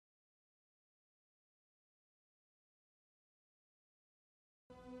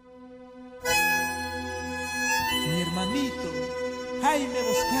hermanito Jaime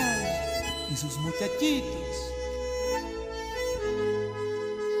Boscal y sus muchachitos.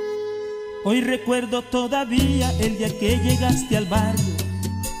 Hoy recuerdo todavía el día que llegaste al barrio,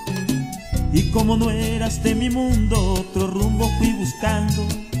 y como no eras de mi mundo, otro rumbo fui buscando.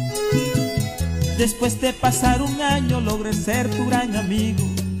 Después de pasar un año logré ser tu gran amigo,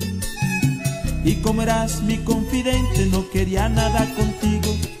 y como eras mi confidente no quería nada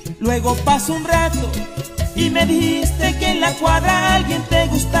contigo. Luego pasó un rato y me dijiste que en la cuadra alguien te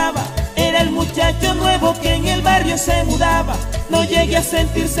gustaba. Era el muchacho nuevo que en el barrio se mudaba. No llegué a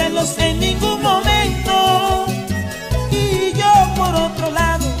sentir celos en ningún momento, y yo por otro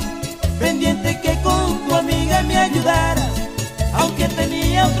lado, pendiente que con tu amiga me ayudara, aunque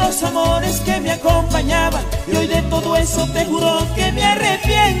tenía otros amores que me acompañaban. Y hoy de todo eso te juro que me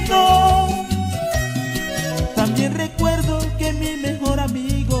arrepiento. También recuerdo que mi mejor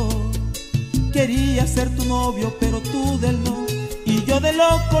amigo quería ser tu novio, pero tú del no, y yo de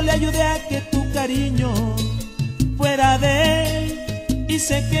loco le ayudé a que tu cariño fuera de él y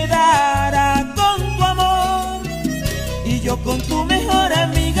se quedara con tu amor. Y yo con tu mejor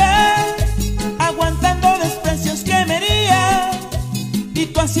amiga aguantando desprecios que me hería, y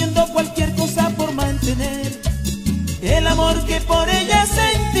tú haciendo cualquier cosa por mantener el amor que por ella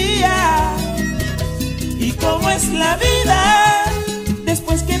sentía. Y cómo es la vida,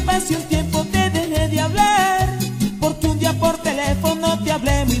 después que pase un tiempo te dejé de hablar, porque un día por teléfono te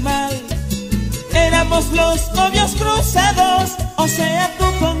hablé muy mal. Éramos los novios cruzados, o sea tú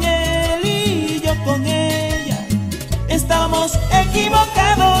con él y yo con ella. Estábamos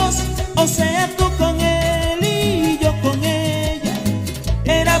equivocados, o sea tú con él y yo con ella.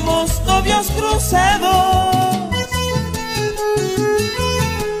 Éramos novios cruzados.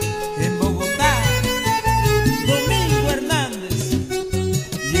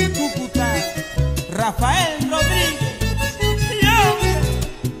 Rafael Rodríguez,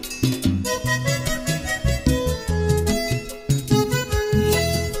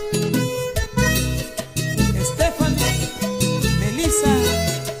 Stephanie, Melissa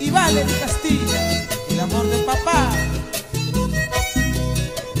y Vale de Castilla, el amor de papá.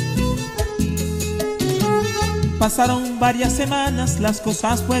 Pasaron varias semanas, las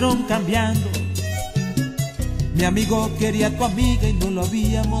cosas fueron cambiando. Mi amigo quería a tu amiga y no lo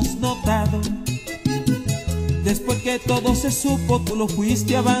habíamos notado. Después que todo se supo, tú lo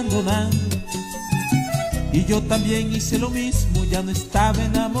fuiste abandonando, y yo también hice lo mismo, ya no estaba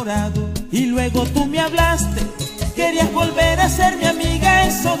enamorado. Y luego tú me hablaste, querías volver a ser mi amiga,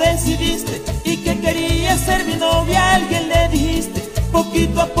 eso decidiste. Y que querías ser mi novia, a alguien le dijiste.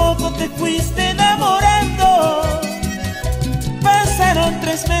 Poquito a poco te fuiste enamorando. Pasaron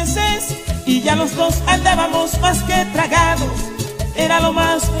 3 meses y ya los dos andábamos más que tragados. Era lo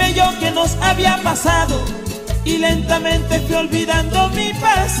más bello que nos había pasado, y lentamente fui olvidando mi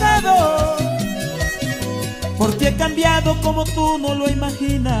pasado. Porque he cambiado como tú no lo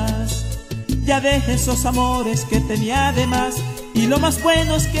imaginas. Ya dejé esos amores que tenía de más, y lo más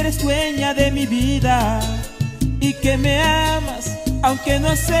bueno es que eres dueña de mi vida, y que me amas aunque no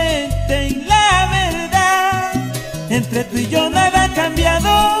acepten la verdad. Entre tú y yo nada ha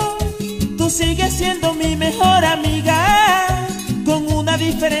cambiado, tú sigues siendo mi mejor amiga, con una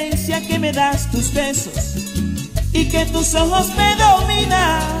diferencia, que me das tus besos y que tus ojos me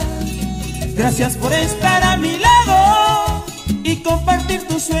dominan. Gracias por estar a mi lado y compartir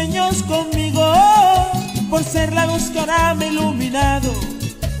tus sueños conmigo, por ser la luz que ahora me ha iluminado.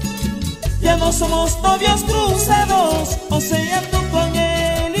 Ya no somos novios cruzados, o sea tú con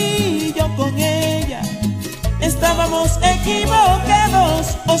él y yo con ella. Estábamos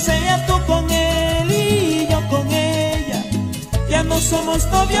equivocados, o sea tú con él y yo con ella. Ya no somos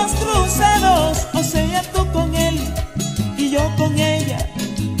novios cruzados, o sea tú con él y yo con ella.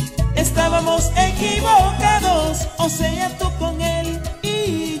 Estábamos equivocados, o sea tú con él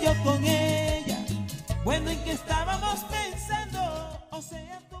y yo con ella. Bueno, ¿en qué estábamos pensando? O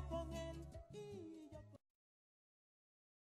sea